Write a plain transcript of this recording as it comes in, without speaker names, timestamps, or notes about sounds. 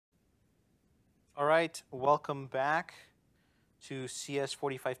All right, welcome back to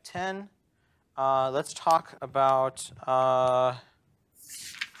CS4510. Let's talk about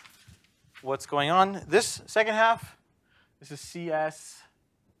what's going on. This second half, this is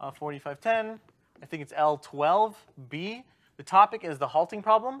CS4510. I think it's L12B. The topic is the halting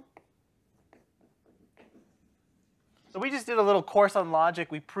problem. So we just did a little course on logic.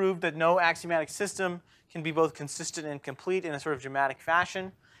 We proved that no axiomatic system can be both consistent and complete in a sort of dramatic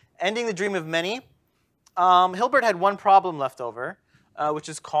fashion. Ending the dream of many. Hilbert had one problem left over, which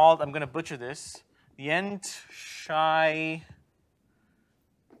is called, I'm going to butcher this, the Entscheidungs,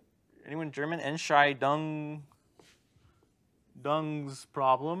 anyone German? Entscheidungs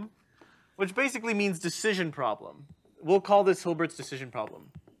problem, which basically means decision problem. We'll call this Hilbert's decision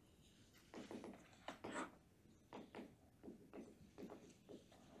problem.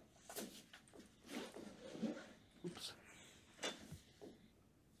 Oops.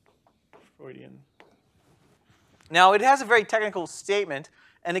 Freudian. Now, it has a very technical statement,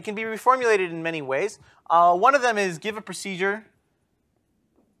 and it can be reformulated in many ways. One of them is give a procedure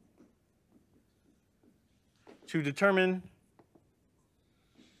to determine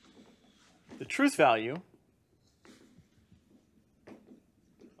the truth value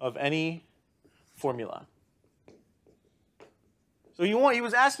of any formula. So he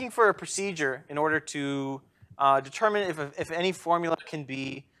was asking for a procedure in order to determine if any formula can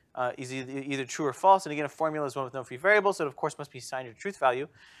be is either true or false. And again, a formula is one with no free variables, so it of course must be assigned a truth value.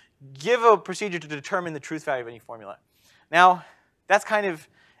 Give a procedure to determine the truth value of any formula. Now, that's kind of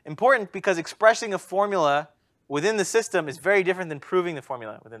important because expressing a formula within the system is very different than proving the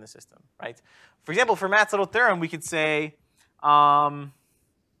formula within the system, right? For example, for Matt's little theorem, we could say for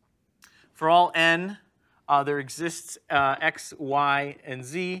all n, there exists x, y, and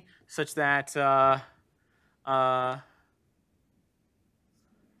z such that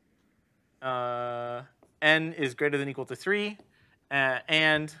n is greater than or equal to 3,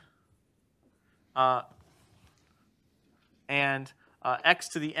 and x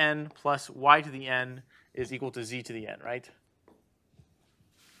to the n plus y to the n is equal to z to the n, right?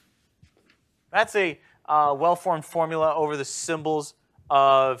 That's a well-formed formula over the symbols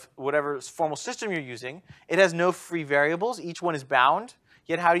of whatever formal system you're using. It has no free variables. Each one is bound.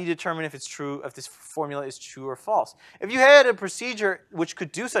 Yet how do you determine if it's true, if this formula is true or false? If you had a procedure which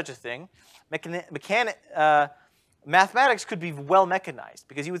could do such a thing, mathematics could be well mechanized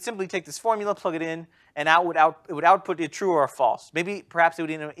because you would simply take this formula, plug it in, and it would output a true or a false. Maybe perhaps it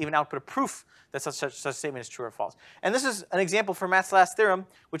would even output a proof that such a statement is true or false. And this is an example for Matt's last theorem,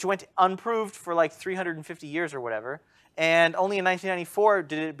 which went unproved for like 350 years or whatever. And only in 1994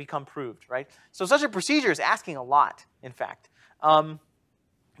 did it become proved, right? So such a procedure is asking a lot, in fact.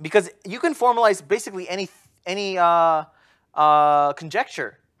 Because you can formalize basically any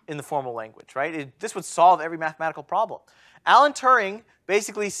conjecture in the formal language, right? This would solve every mathematical problem. Alan Turing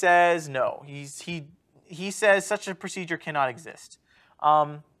basically says no. He says such a procedure cannot exist.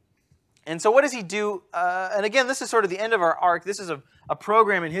 And so what does he do? And again, this is sort of the end of our arc. This is a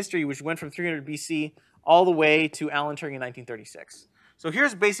program in history which went from 300 BC all the way to Alan Turing in 1936. So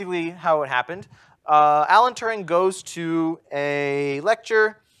here's basically how it happened. Alan Turing goes to a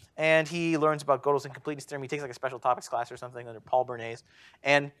lecture, and he learns about Gödel's incompleteness theorem. He takes like a special topics class or something under Paul Bernays.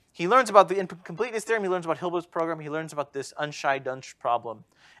 And he learns about the incompleteness theorem. He learns about Hilbert's program. He learns about this Entscheidungs problem.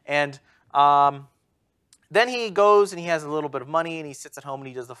 And then he goes and he has a little bit of money, and he sits at home and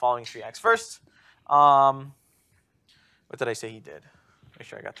he does the following 3 acts. First, what did I say he did? Make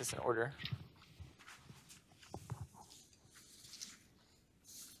sure I got this in order.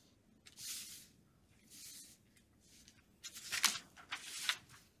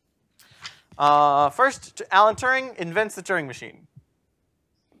 First, Alan Turing invents the Turing machine.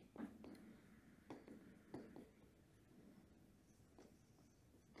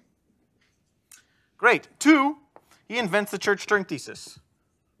 Great. 2, he invents the Church-Turing thesis.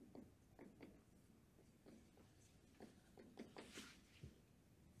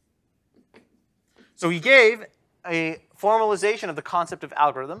 So he gave a formalization of the concept of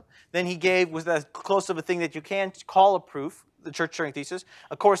algorithm. Then he gave, was as close of a thing that you can call a proof, the Church-Turing thesis,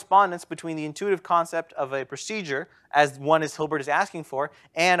 a correspondence between the intuitive concept of a procedure, as one as Hilbert is asking for,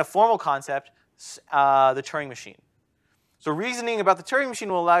 and a formal concept, the Turing machine. So reasoning about the Turing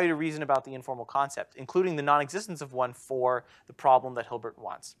machine will allow you to reason about the informal concept, including the non-existence of one for the problem that Hilbert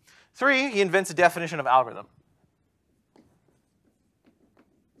wants. 3, he invents a definition of algorithm.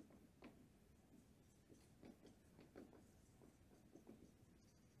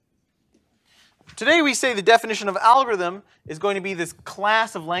 Today we say the definition of algorithm is going to be this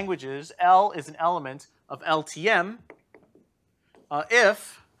class of languages. L is an element of LTM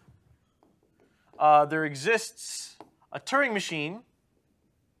if there exists a Turing machine,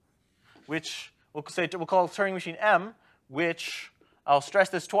 which we'll call Turing machine M, which I'll stress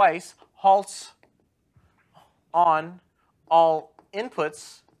this twice, halts on all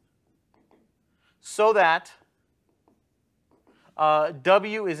inputs so that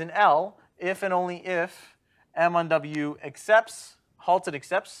W is an L if and only if M on W accepts, halts and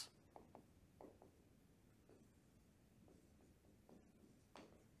accepts,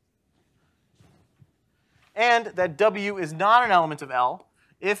 and that W is not an element of L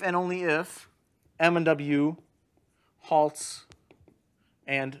if and only if M and W halts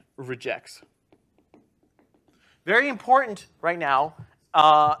and rejects. Very important right now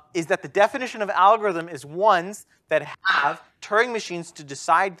is that the definition of algorithm is ones that have Turing machines to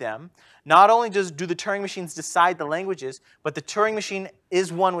decide them. Not only do the Turing machines decide the languages, but the Turing machine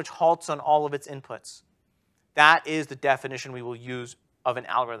is one which halts on all of its inputs. That is the definition we will use of an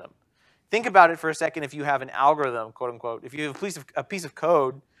algorithm. Think about it for a second. If you have an algorithm, quote unquote, if you have a piece of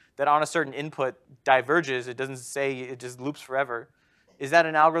code that on a certain input diverges, it doesn't say, it just loops forever. Is that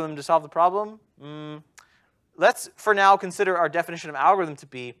an algorithm to solve the problem? Let's, for now, consider our definition of algorithm to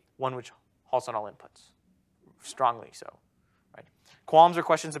be one which halts on all inputs, strongly so. Right? Qualms or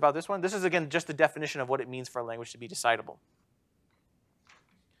questions about this one? This is, again, just the definition of what it means for a language to be decidable.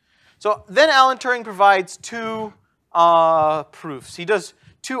 So then Alan Turing provides two proofs. He does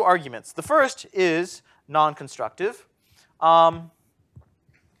two arguments. The first is non-constructive. First,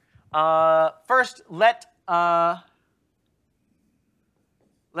 let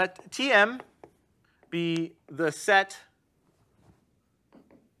Tm be the set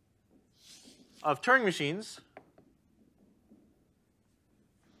of Turing machines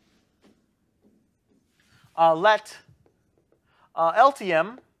let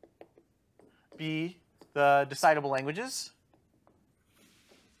LTM be the decidable languages.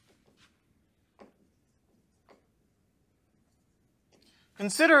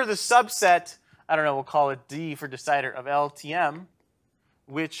 Consider the subset, I don't know, we'll call it D for decider of LTM,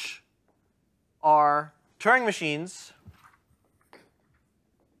 which are Turing machines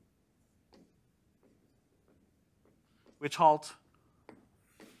which halt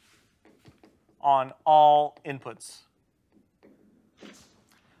on all inputs.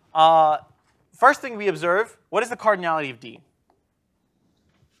 First thing we observe, what is the cardinality of D?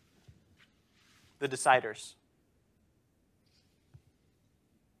 The deciders.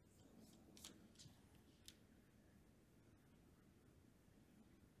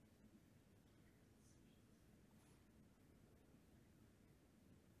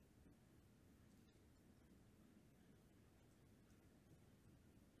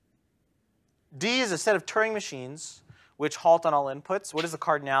 D is a set of Turing machines which halt on all inputs. What is the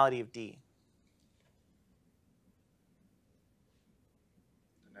cardinality of D?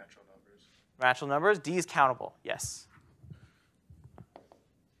 The natural numbers. Natural numbers. D is countable, yes.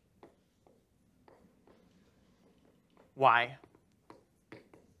 Why? Because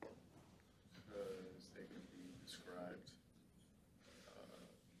they can be described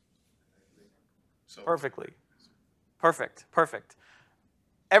so Perfectly. Perfect, perfect.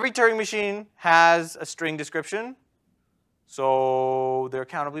 Every Turing machine has a string description, so there are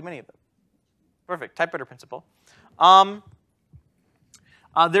countably many of them. Perfect, typewriter principle.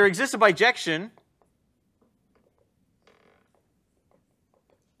 There exists a bijection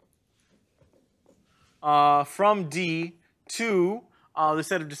from D to the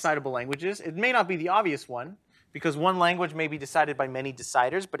set of decidable languages. It may not be the obvious one, because one language may be decided by many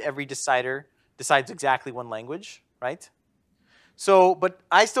deciders, but every decider decides exactly one language, right? So, but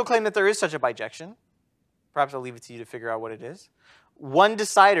I still claim that there is such a bijection. Perhaps I'll leave it to you to figure out what it is. One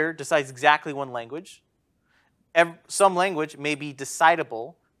decider decides exactly one language. Some language may be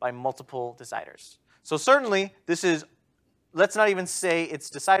decidable by multiple deciders. So certainly, this is, let's not even say it's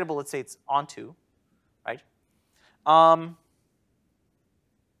decidable, let's say it's onto, right?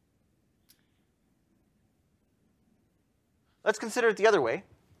 Let's consider it the other way.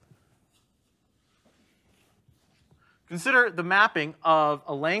 Consider the mapping of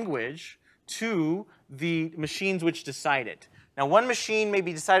a language to the machines which decide it. Now, one machine may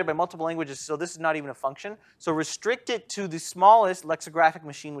be decided by multiple languages, so this is not even a function. So restrict it to the smallest lexicographic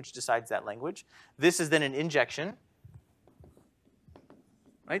machine which decides that language. This is then an injection,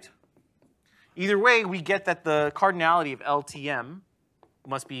 right? Either way, we get that the cardinality of LTM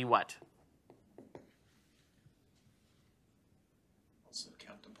must be what? Also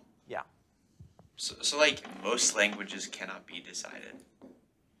countable. Yeah. So like most languages cannot be decided.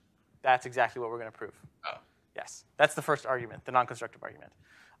 That's exactly what we're going to prove. Oh. Yes, that's the first argument, the non-constructive argument.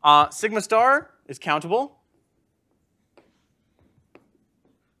 Sigma star is countable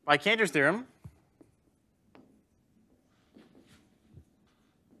by Cantor's theorem.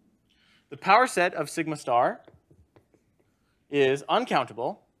 power set of sigma star is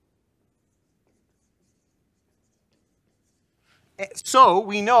uncountable. So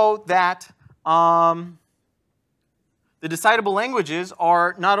we know that the decidable languages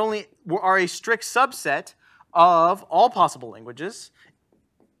are not only are a strict subset of all possible languages.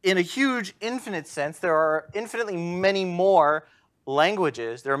 In a huge infinite sense, there are infinitely many more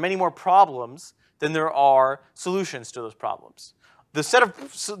languages, there are many more problems than there are solutions to those problems. The set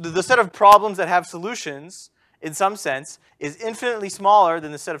of problems that have solutions, in some sense, is infinitely smaller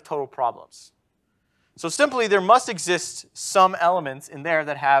than the set of total problems. So simply, there must exist some elements in there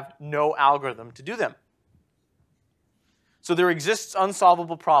that have no algorithm to do them. So there exists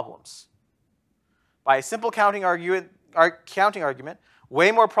unsolvable problems. By a simple counting argument,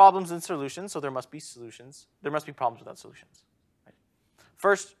 way more problems than solutions, so there must be solutions. There must be problems without solutions. Right?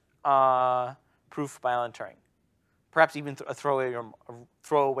 First proof by Alan Turing. Perhaps even a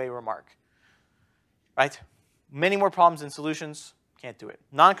throwaway remark. Right? Many more problems than solutions, can't do it.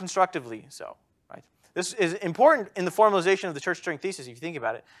 Non-constructively so. Right? This is important in the formalization of the Church-Turing thesis, if you think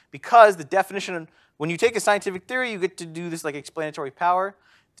about it, because the definition, when you take a scientific theory, you get to do this like explanatory power.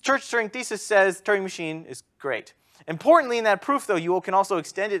 The Church-Turing thesis says Turing machine is great. Importantly, in that proof, though, you can also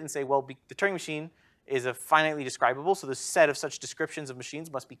extend it and say, well, the Turing machine is a finitely describable, so the set of such descriptions of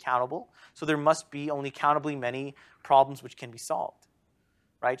machines must be countable. So there must be only countably many problems which can be solved.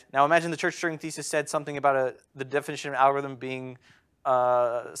 Right? Now imagine the Church-Turing thesis said something about the definition of algorithm being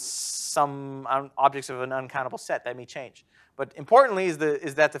some objects of an uncountable set. That may change. But importantly is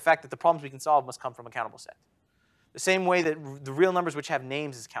that the fact that the problems we can solve must come from a countable set. The same way that the real numbers which have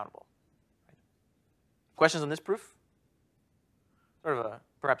names is countable. Right? Questions on this proof?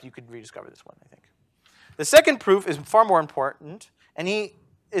 Perhaps you could rediscover this one, I think. The second proof is far more important, and he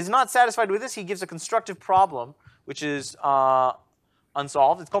is not satisfied with this. He gives a constructive problem, which is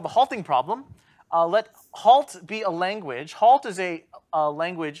unsolved. It's called the halting problem. Let halt be a language. Halt is a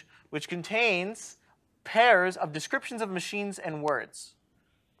language which contains pairs of descriptions of machines and words,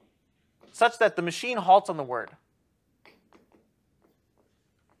 such that the machine halts on the word.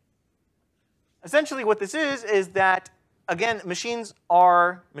 Essentially what this is that, again, machines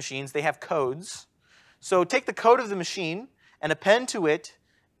are machines. They have codes. So take the code of the machine and append to it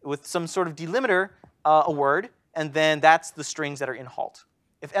with some sort of delimiter a word, and then that's the strings that are in halt.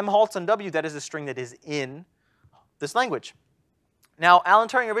 If M halts on W, that is a string that is in this language. Now, Alan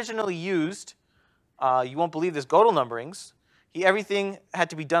Turing originally used, you won't believe this, Gödel numberings. Everything had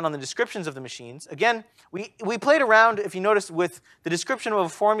to be done on the descriptions of the machines. Again, we played around, if you notice, with the description of a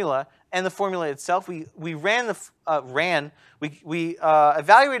formula and the formula itself. We evaluated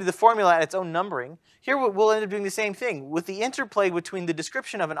the formula at its own numbering. Here we'll end up doing the same thing. With the interplay between the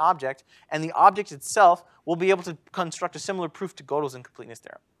description of an object and the object itself, we'll be able to construct a similar proof to Gödel's incompleteness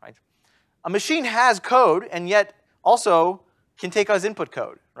theorem. Right? A machine has code and yet also can take as input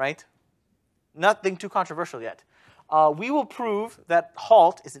code. Right? Nothing too controversial yet. We will prove that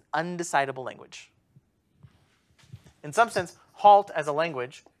halt is an undecidable language. In some sense, halt as a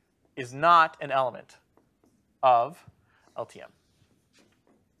language is not an element of LTM.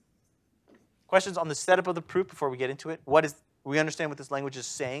 Questions on the setup of the proof before we get into it? We understand what this language is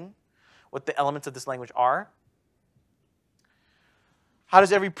saying, what the elements of this language are. How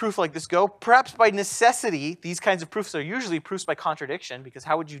does every proof like this go? Perhaps by necessity, these kinds of proofs are usually proofs by contradiction, because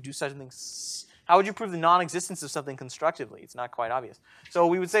how would you do such things? How would you prove the non-existence of something constructively? It's not quite obvious. So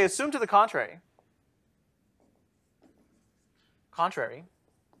we would say, assume to the contrary.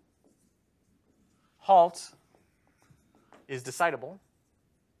 Halt is decidable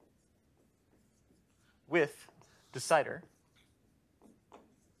with decider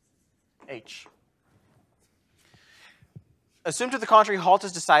H. Assume to the contrary, halt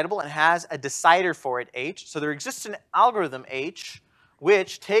is decidable and has a decider for it H. So there exists an algorithm H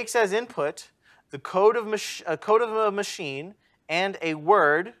which takes as input the code of a machine and a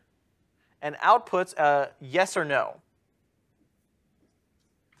word, and outputs a yes or no.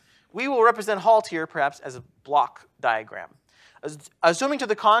 We will represent halt here perhaps as a block diagram. Assuming to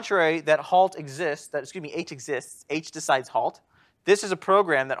the contrary that halt exists, H exists, H decides halt, this is a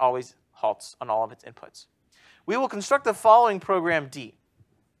program that always halts on all of its inputs. We will construct the following program D.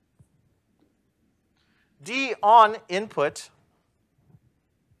 D on input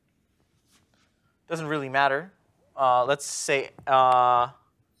doesn't really matter. Let's say D on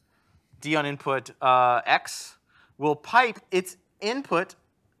input X will pipe its input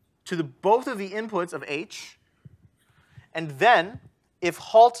to both of the inputs of H. And then, if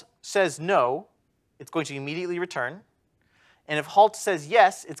halt says no, it's going to immediately return. And if halt says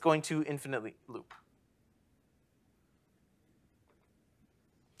yes, it's going to infinitely loop.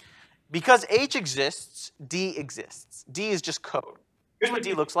 because H exists, D exists. D is just code. Here's what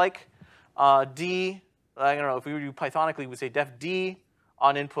D looks like. D, I don't know, if we were to do Pythonically, we'd say def D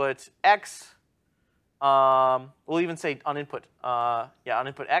on input X. We'll even say on input, on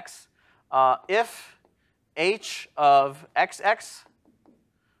input X. If H of XX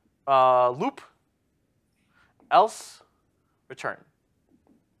loop, else return.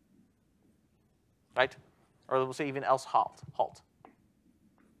 Right? Or we'll say even else halt.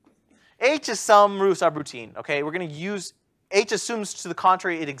 H is some subroutine, okay? We're going to use, H assumes to the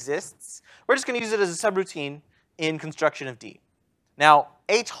contrary it exists. We're just going to use it as a subroutine in construction of D. Now,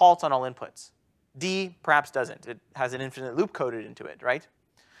 H halts on all inputs. D perhaps doesn't. It has an infinite loop coded into it, right?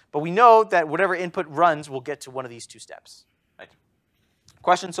 But we know that whatever input runs will get to one of these two steps, right?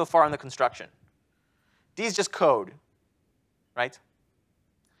 Question so far on the construction. D is just code, right?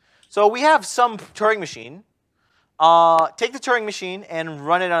 So we have some Turing machine. Take the Turing machine and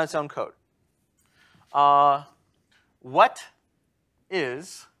run it on its own code. What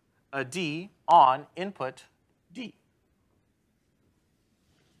is a D on input D?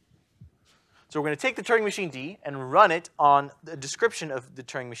 So we're going to take the Turing machine D and run it on the description of the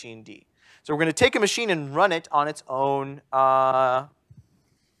Turing machine D. So we're going to take a machine and run it on its own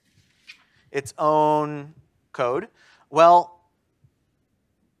code. Well,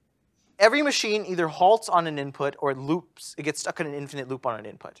 every machine either halts on an input or it loops. It gets stuck in an infinite loop on an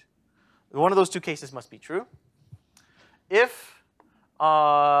input. One of those two cases must be true. If,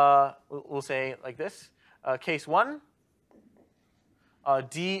 we'll say like this, case 1,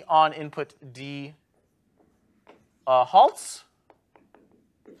 D on input D halts.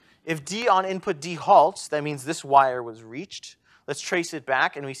 If D on input D halts, that means this wire was reached. Let's trace it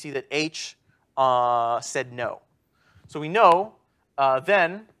back, and we see that H said no. So we know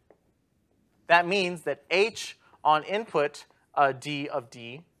then that means that H on input D of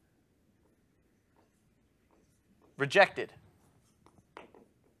D rejected.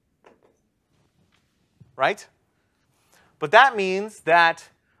 Right? But that means that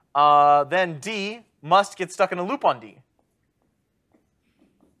then D must get stuck in a loop on D.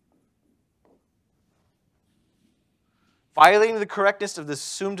 Violating the correctness of the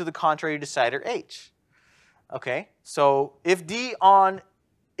assumed to the contrary decider H. Okay, so if D on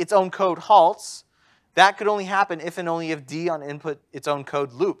its own code halts, that could only happen if and only if D on input its own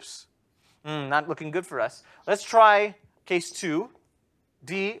code loops. Not looking good for us. Let's try case 2.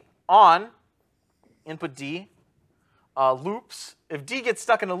 D on input D loops. If D gets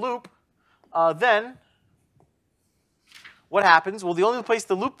stuck in a loop, then what happens? Well, the only place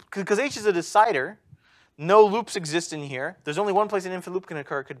the loop, because H is a decider, no loops exist in here. There's only one place an infinite loop can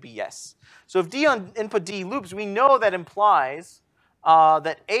occur. It could be yes. So if D on input D loops, we know that implies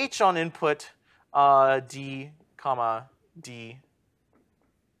that H on input D, comma D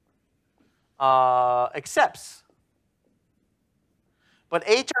accepts. But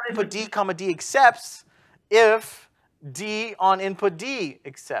H on input D, comma D accepts if D on input D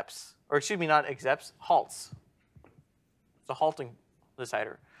accepts, or excuse me, not accepts, halts. It's a halting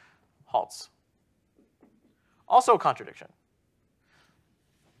decider, halts. Also a contradiction.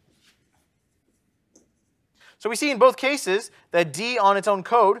 So we see in both cases that D on its own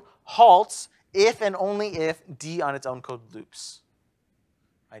code halts if and only if D on its own code loops.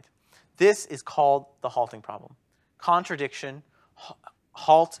 Right? This is called the halting problem. Contradiction,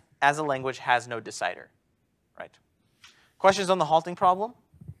 halt as a language has no decider. Right? Questions on the halting problem?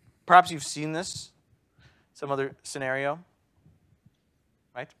 Perhaps you've seen this, some other scenario.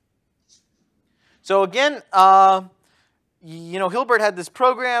 Right? So again, Hilbert had this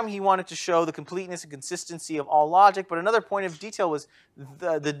program. He wanted to show the completeness and consistency of all logic, but another point of detail was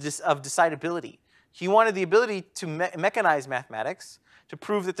of decidability. He wanted the ability to mechanize mathematics to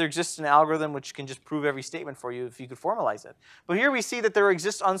prove that there exists an algorithm which can just prove every statement for you if you could formalize it. But here we see that there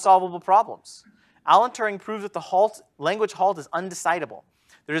exist unsolvable problems. Alan Turing proved that the language halt is undecidable.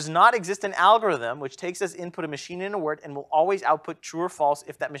 There does not exist an algorithm which takes as input a machine in a word and will always output true or false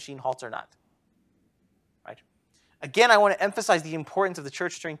if that machine halts or not. Right? Again, I want to emphasize the importance of the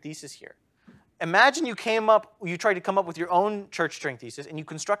church-Turing thesis here. Imagine you tried to come up with your own church-Turing thesis, and you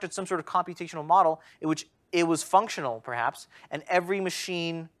constructed some sort of computational model in which it was functional, perhaps, and every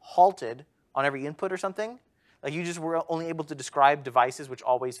machine halted on every input or something. Like you just were only able to describe devices which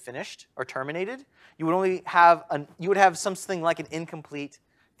always finished or terminated. You would only have something like an incomplete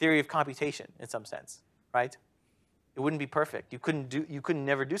theory of computation in some sense, right? It wouldn't be perfect. You couldn't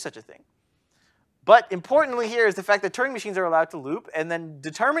never do such a thing. But importantly here is the fact that Turing machines are allowed to loop, and then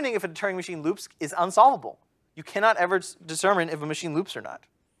determining if a Turing machine loops is unsolvable. You cannot ever determine if a machine loops or not,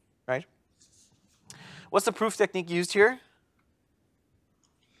 right? What's the proof technique used here?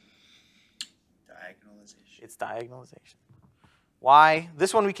 its diagonalization. Why?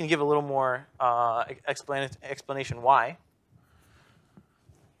 This one we can give a little more explanation why.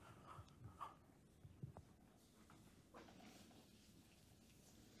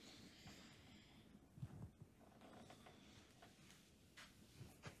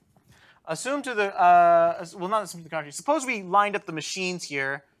 Assume to the, well, not assume to the contrary. Suppose we lined up the machines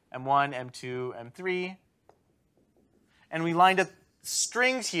here, M1, M2, M3, and we lined up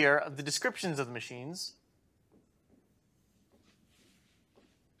strings here of the descriptions of the machines.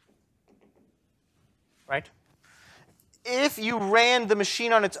 Right? If you ran the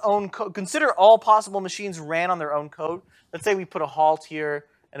machine on its own code, consider all possible machines ran on their own code. Let's say we put a halt here,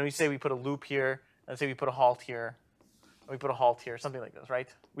 and we say we put a loop here, and let's say we put a halt here, and we put a halt here, something like this, right?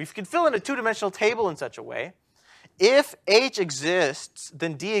 We can fill in a two-dimensional table in such a way. If H exists,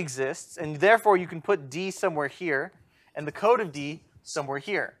 then D exists, and therefore you can put D somewhere here, and the code of D somewhere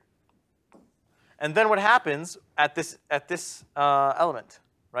here. And then what happens at this element,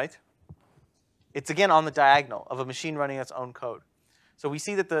 right? It's again on the diagonal of a machine running its own code. So we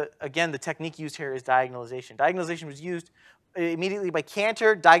see that again the technique used here is diagonalization. Diagonalization was used immediately by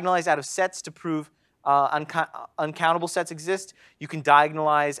Cantor, diagonalize out of sets to prove uncountable sets exist. You can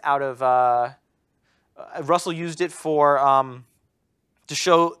diagonalize out of Russell used it for to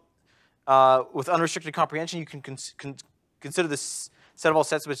show with unrestricted comprehension. You can consider this set of all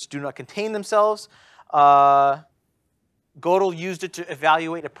sets which do not contain themselves. Gödel used it to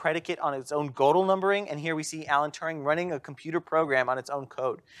evaluate a predicate on its own Gödel numbering, and here we see Alan Turing running a computer program on its own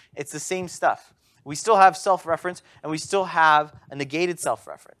code. It's the same stuff. We still have self-reference, and we still have a negated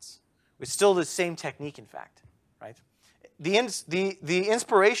self-reference. It's still the same technique, in fact, right? The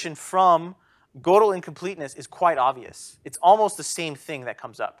inspiration from Gödel incompleteness is quite obvious. It's almost the same thing that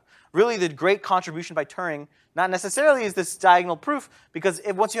comes up. Really, the great contribution by Turing, not necessarily is this diagonal proof, because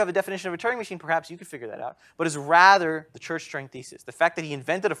once you have a definition of a Turing machine, perhaps you could figure that out, but is rather the Church-Turing thesis. The fact that he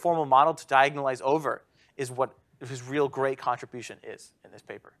invented a formal model to diagonalize over is what his real great contribution is in this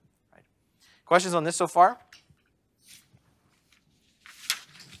paper. Right? Questions on this so far?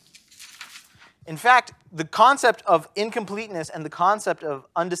 In fact, the concept of incompleteness and the concept of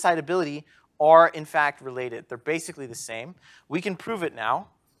undecidability are, in fact, related. They're basically the same. We can prove it now.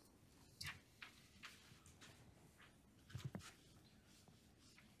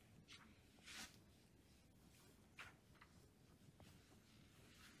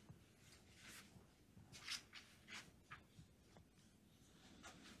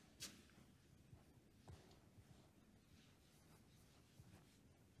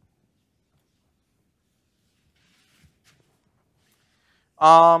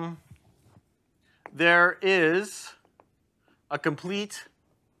 There is a complete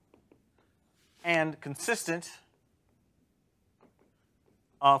and consistent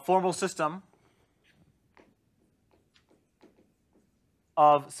formal system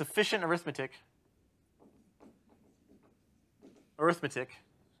of sufficient arithmetic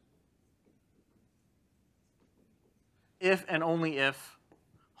if and only if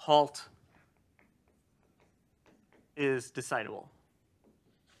halt is decidable.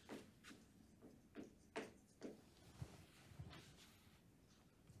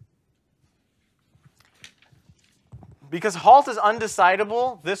 Because halt is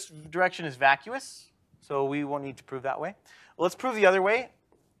undecidable, this direction is vacuous, so we won't need to prove that way. Let's prove the other way.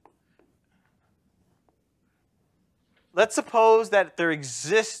 Let's suppose that there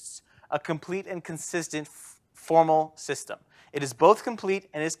exists a complete and consistent formal system. It is both complete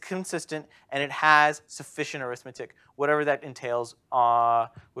and is consistent, and it has sufficient arithmetic, whatever that entails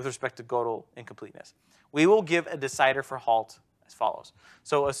with respect to Gödel incompleteness. We will give a decider for halt as follows.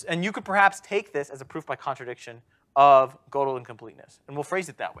 So, and you could perhaps take this as a proof by contradiction of Gödel incompleteness, and we'll phrase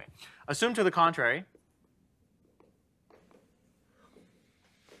it that way. Assume to the contrary,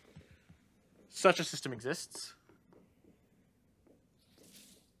 such a system exists.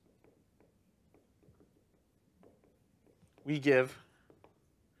 We give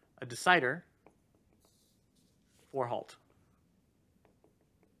a decider for halt.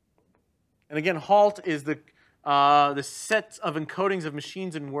 And again, halt is the set of encodings of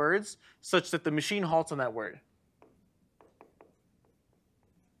machines and words such that the machine halts on that word.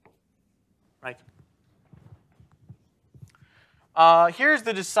 Right. Here's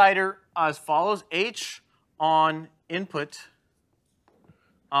the decider as follows. H on input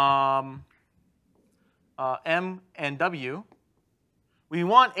M and W. We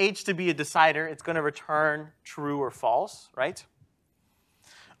want H to be a decider. It's going to return true or false, right?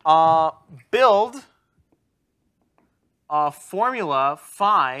 Build a formula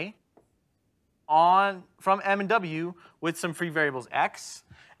phi from M and W with some free variables x.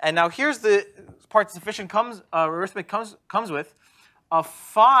 And now here's the part sufficient arithmetic comes with. A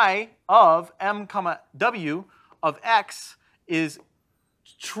phi of m comma w of x is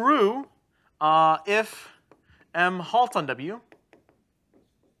true if m halts on w,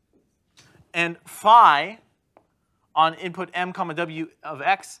 and phi on input m comma w of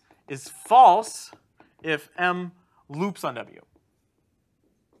x is false if m loops on w.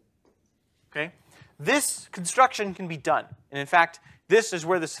 Okay? This construction can be done. And in fact, this is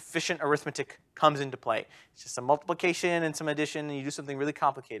where the sufficient arithmetic comes into play. It's just some multiplication and some addition, and you do something really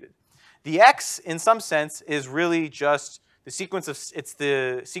complicated. The x, in some sense, is really just the sequence of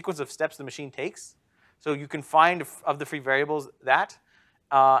steps the machine takes. So you can find of the free variables that.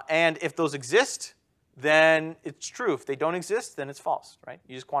 And if those exist, then it's true. If they don't exist, then it's false, right?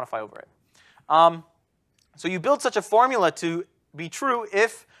 You just quantify over it. So you build such a formula to be true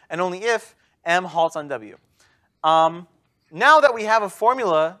if and only if m halts on w. Now that we have a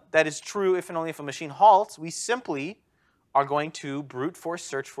formula that is true if and only if a machine halts, we simply are going to brute force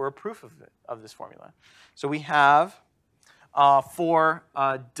search for a proof of this formula. So we have for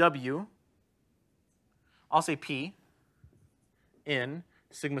w, I'll say p in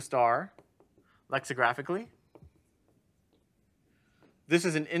sigma star lexigraphically. This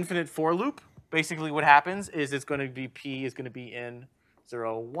is an infinite for loop. Basically what happens is it's going to be p is going to be in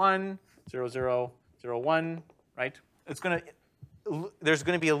 0, 1, 0, 0, 0, 1, right? There's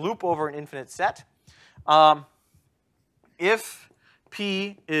going to be a loop over an infinite set. If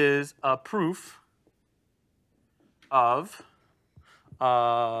p is a proof of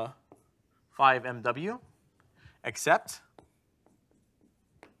 5mw, except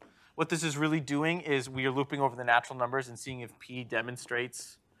what this is really doing is we are looping over the natural numbers and seeing if p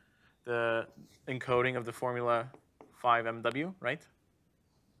demonstrates the encoding of the formula 5mw, right?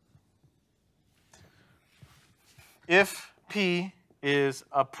 If p is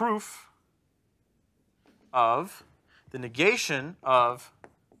a proof of the negation of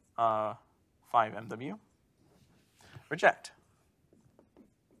 5mw, reject.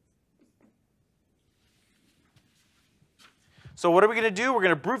 So what are we going to do? We're going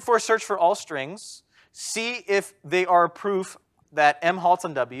to brute force search for all strings, see if they are a proof that m halts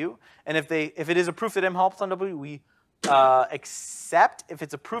on w, and if it is a proof that m halts on w, we accept. If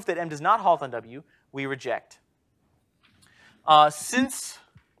it's a proof that m does not halt on w, we reject. Since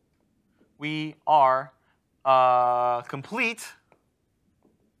we are complete,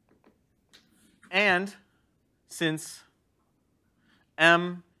 and since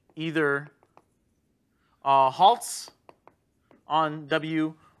m either halts on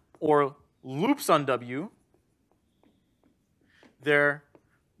w or loops on w, there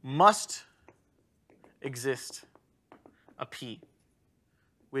must exist a p,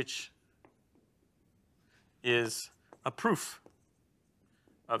 which is a proof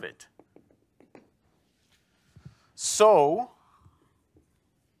of it. So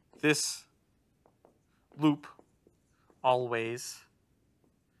this loop always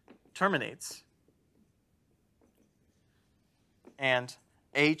terminates, and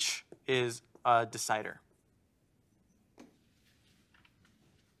H is a decider.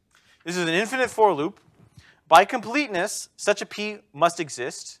 This is an infinite for loop. By completeness, such a P must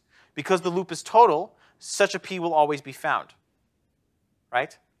exist. Because the loop is total, such a P will always be found,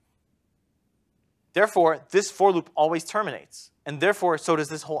 right? Therefore, this for loop always terminates, and therefore, so does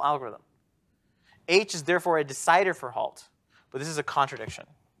this whole algorithm. H is therefore a decider for halt, but this is a contradiction.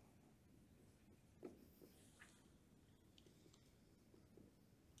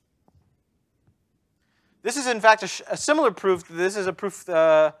 This is, in fact, a similar proof. This is a proof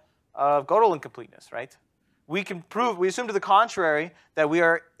of Gödel incompleteness, right? We assume to the contrary that we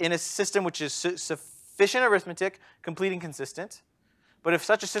are in a system which is sufficient arithmetic, complete and consistent. But if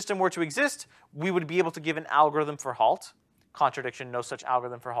such a system were to exist, we would be able to give an algorithm for halt. Contradiction, no such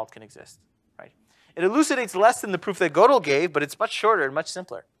algorithm for halt can exist, right? It elucidates less than the proof that Gödel gave, but it's much shorter and much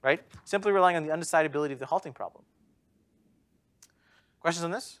simpler, right? Simply relying on the undecidability of the halting problem. Questions on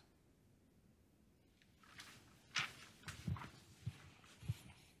this?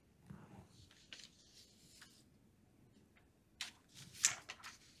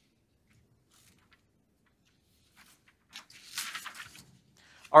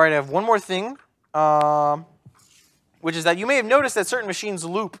 All right, I have one more thing, which is that you may have noticed that certain machines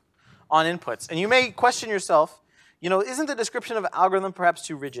loop on inputs. And you may question yourself, isn't the description of an algorithm perhaps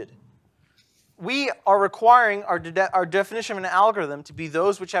too rigid? We are requiring our definition of an algorithm to be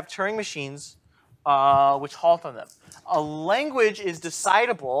those which have Turing machines which halt on them. A language is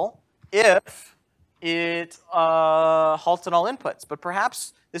decidable if it halts on all inputs. But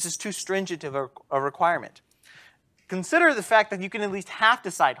perhaps this is too stringent of a requirement. consider the fact that you can at least half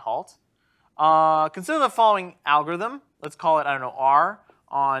decide halt. Consider the following algorithm. Let's call it, I don't know, R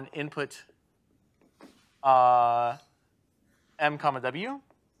on input M comma W.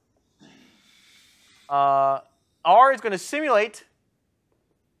 R is going to simulate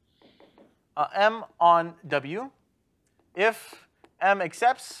M on W. If M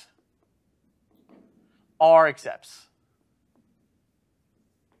accepts, R accepts.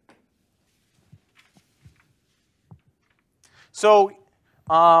 So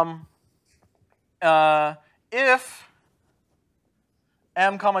if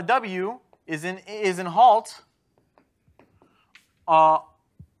M comma W is in halt,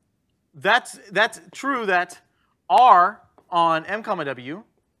 that's true that R on M comma W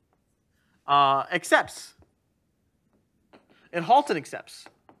accepts. It halted accepts,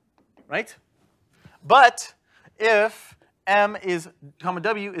 right? But if M comma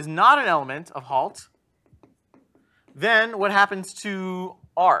W is not an element of halt, then what happens to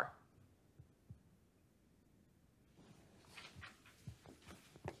R?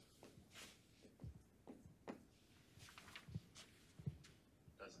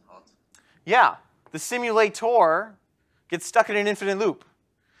 Doesn't halt. Yeah, the simulator gets stuck in an infinite loop.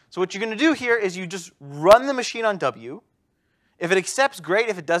 So what you're going to do here is you just run the machine on W. If it accepts, great.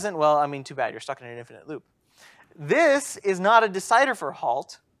 If it doesn't, well, I mean, too bad. You're stuck in an infinite loop. This is not a decider for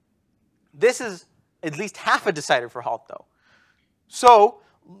halt. This is at least half a decider for halt, though. So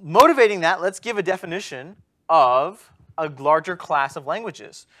motivating that, let's give a definition of a larger class of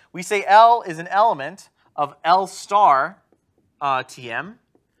languages. We say L is an element of L star TM.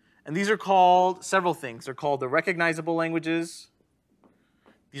 And these are called several things. They're called the recognizable languages.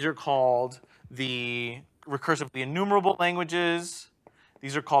 These are called the recursively enumerable languages.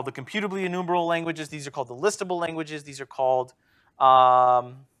 These are called the computably enumerable languages. These are called the listable languages. These are called,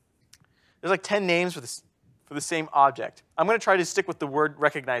 there's like 10 names for the same object. I'm going to try to stick with the word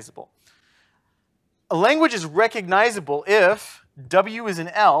recognizable. A language is recognizable if W is an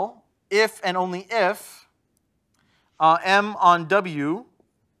L, if and only if M on W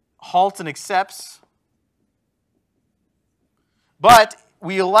halts and accepts. But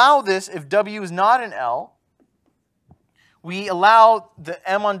we allow this if W is not an L. We allow the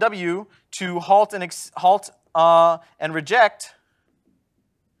M on W to halt and reject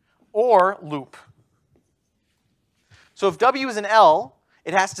or loop. So if W is an L,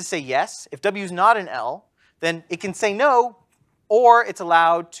 it has to say yes. If W is not an L, then it can say no, or it's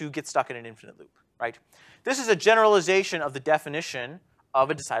allowed to get stuck in an infinite loop, right? This is a generalization of the definition of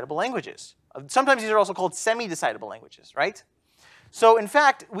a decidable languages. Sometimes these are also called semi-decidable languages, right? So in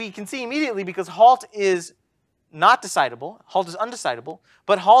fact, we can see immediately because halt is not decidable, halt is undecidable,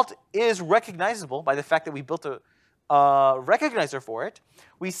 but halt is recognizable by the fact that we built a recognizer for it.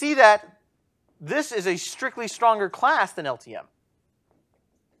 We see that this is a strictly stronger class than LTM.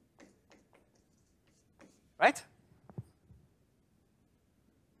 Right?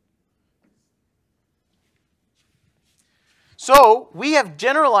 So we have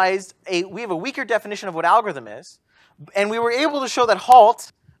generalized we have a weaker definition of what algorithm is, and we were able to show that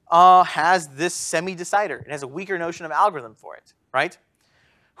halt has this semi-decider. It has a weaker notion of algorithm for it, right?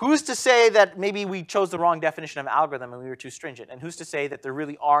 Who's to say that maybe we chose the wrong definition of algorithm and we were too stringent? And who's to say that there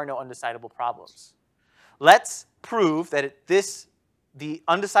really are no undecidable problems? Let's prove that the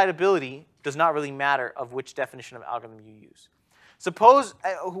undecidability does not really matter of which definition of algorithm you use. Suppose,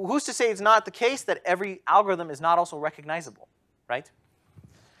 who's to say it's not the case that every algorithm is not also recognizable, right?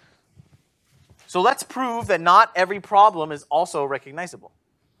 So let's prove that not every problem is also recognizable.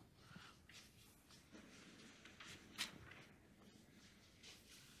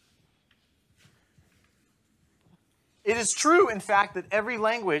 It is true, in fact, that every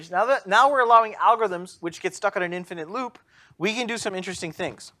language, now we're allowing algorithms which get stuck on an infinite loop, we can do some interesting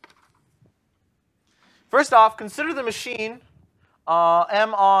things. First off, consider the machine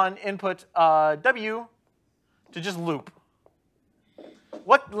M on input W to just loop.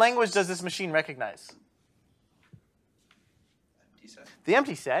 What language does this machine recognize? Empty set. The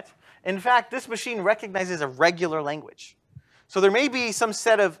empty set. In fact, this machine recognizes a regular language. So there may be some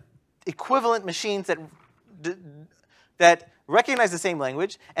set of equivalent machines that recognize the same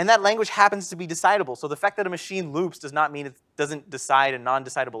language, and that language happens to be decidable. So the fact that a machine loops does not mean it doesn't decide a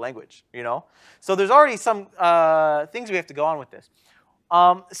non-decidable language, you know? So there's already some things we have to go on with this.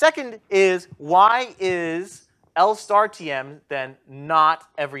 Second is, why is L star TM then not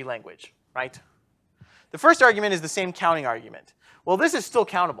every language, right? The first argument is the same counting argument. Well, this is still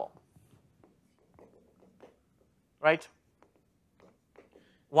countable, right?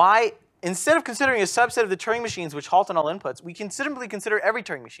 Why? Instead of considering a subset of the Turing machines which halt on all inputs, we can simply consider every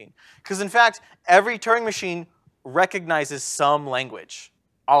Turing machine. Because in fact, every Turing machine recognizes some language.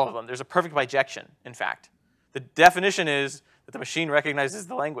 All of them. There's a perfect bijection, in fact. The definition is that the machine recognizes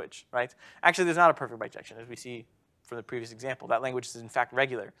the language, right? Actually, there's not a perfect bijection, as we see from the previous example. That language is, in fact,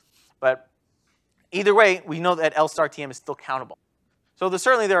 regular. But either way, we know that L star TM is still countable. So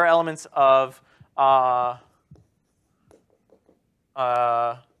certainly there are elements of there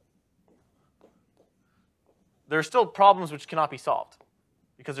are still problems which cannot be solved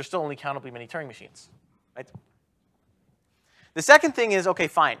because there's still only countably many Turing machines, right? The second thing is, okay,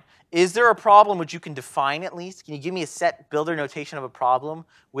 fine. Is there a problem which you can define at least? Can you give me a set builder notation of a problem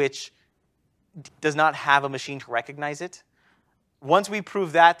which does not have a machine to recognize it? Once we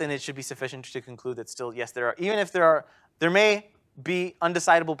prove that, then it should be sufficient to conclude that still, yes, there are, even if there may be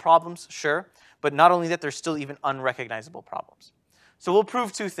undecidable problems, sure, but not only that, there's still even unrecognizable problems. So we'll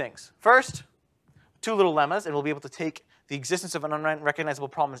prove two things. First, two little lemmas, and we'll be able to take the existence of an unrecognizable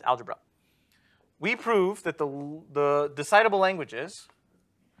problem as algebra. We prove that the decidable languages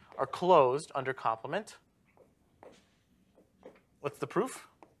are closed under complement. What's the proof?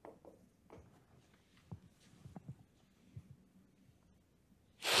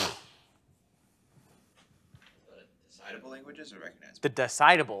 Decidable languages or recognizable? The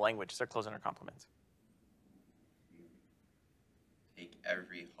decidable languages are closed under complement. Take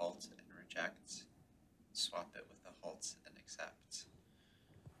every halt and reject, swap it with the halts and accepts.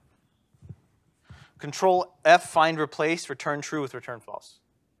 Control F, find replace, return true with return false.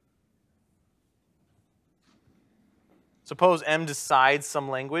 Suppose M decides some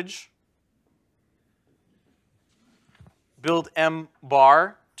language. Build M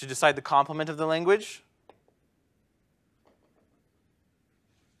bar to decide the complement of the language.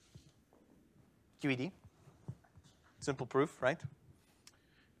 QED. Simple proof, right?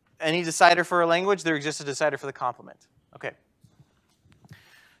 Any decider for a language, there exists a decider for the complement. Okay.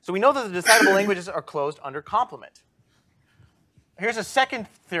 So we know that the decidable languages are closed under complement. Here's a second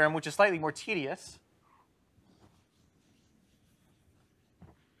theorem, which is slightly more tedious.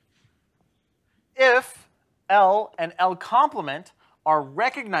 If L and L complement are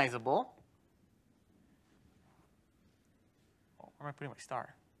recognizable, oh, where am I putting my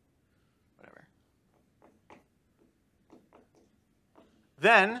star? Whatever.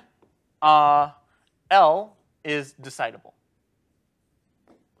 Then L is decidable.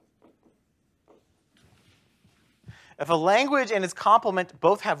 If a language and its complement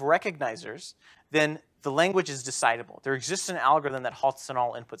both have recognizers, then the language is decidable. There exists an algorithm that halts on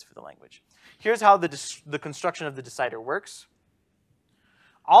all inputs for the language. Here's how the construction of the decider works.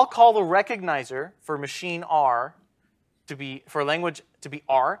 I'll call the recognizer for machine R to be, for a language to be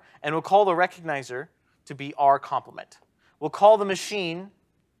R, and we'll call the recognizer to be R complement. We'll call the machine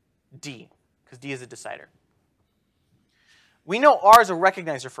D, because D is a decider. We know R is a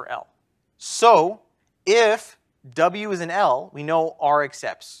recognizer for L. So if W is an L, we know R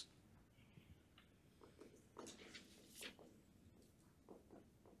accepts.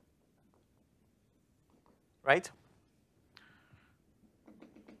 Right?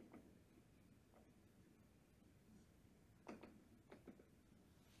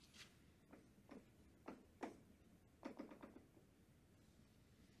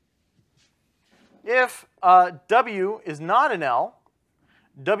 If W is not an L,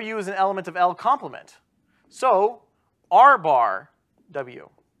 W is an element of L complement. So R bar W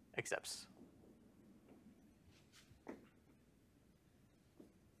accepts.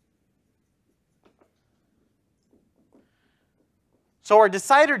 So our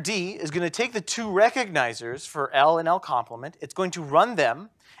decider D is going to take the two recognizers for L and L complement. It's going to run them,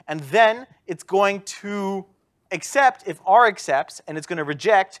 and then it's going to accept if R accepts, and it's going to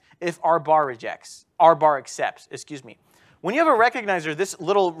reject if R bar rejects. R bar accepts, excuse me. When you have a recognizer, this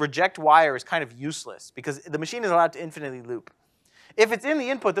little reject wire is kind of useless because the machine is allowed to infinitely loop. If it's in the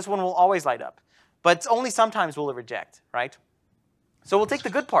input, this one will always light up. But only sometimes will it reject, right? So we'll take the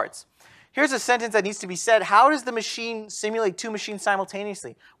good parts. Here's a sentence that needs to be said. How does the machine simulate two machines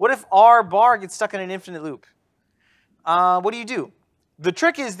simultaneously? What if R bar gets stuck in an infinite loop? What do? The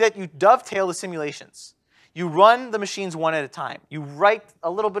trick is that you dovetail the simulations. You run the machines one at a time. You write a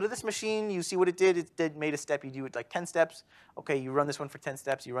little bit of this machine. You see what it did. It made a step. You do it like 10 steps. OK, you run this one for 10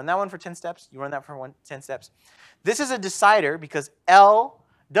 steps. You run that one for 10 steps. You run that for 10 steps. This is a decider because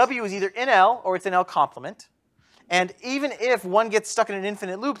W is either in L or it's in L complement. And even if one gets stuck in an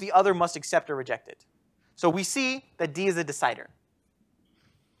infinite loop, the other must accept or reject it. So we see that D is a decider.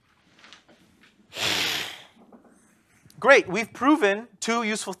 Great. We've proven two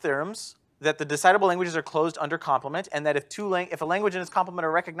useful theorems, that the decidable languages are closed under complement, and that if a language and its complement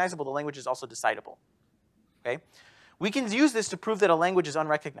are recognizable, the language is also decidable. Okay? We can use this to prove that a language is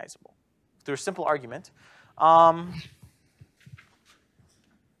unrecognizable through a simple argument.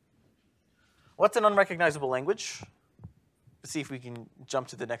 What's an unrecognizable language? Let's see if we can jump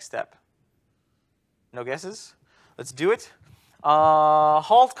to the next step. No guesses? Let's do it.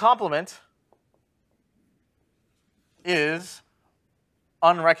 Halt complement is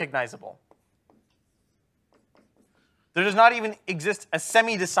unrecognizable. There does not even exist a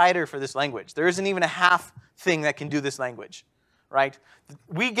semi-decider for this language. There isn't even a half thing that can do this language, right?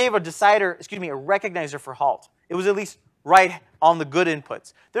 We gave a decider, a recognizer for halt. It was at least right on the good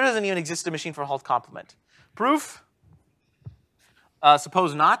inputs. There doesn't even exist a machine for halt complement. Proof?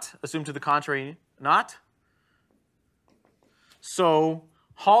 Suppose not. Assume to the contrary not. So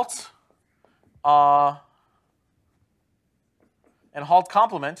halt and halt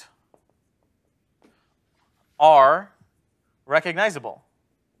complement are recognizable.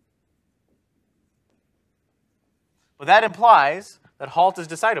 But that implies that halt is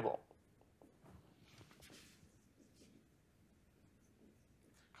decidable.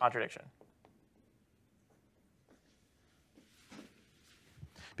 Contradiction.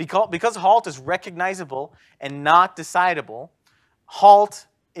 Because halt is recognizable and not decidable, halt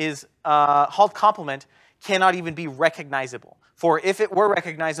complement cannot even be recognizable. For if it were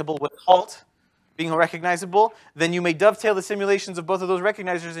recognizable with halt being recognizable, then you may dovetail the simulations of both of those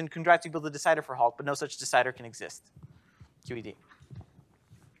recognizers and contract to build a decider for halt, but no such decider can exist. QED.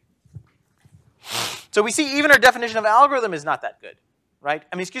 So we see even our definition of algorithm is not that good, right?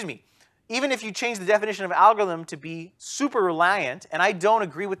 Even if you change the definition of algorithm to be super reliant, and I don't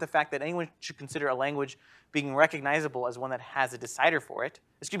agree with the fact that anyone should consider a language being recognizable as one that has a decider for it,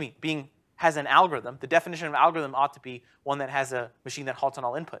 has an algorithm. The definition of algorithm ought to be one that has a machine that halts on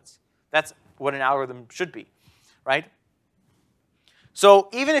all inputs. That's what an algorithm should be, right? So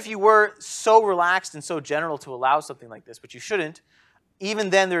even if you were so relaxed and so general to allow something like this, but you shouldn't, even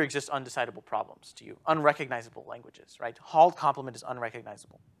then there exist undecidable problems to you, unrecognizable languages, right? Halt complement is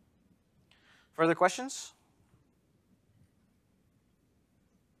unrecognizable. Further questions?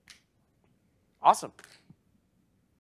 Awesome.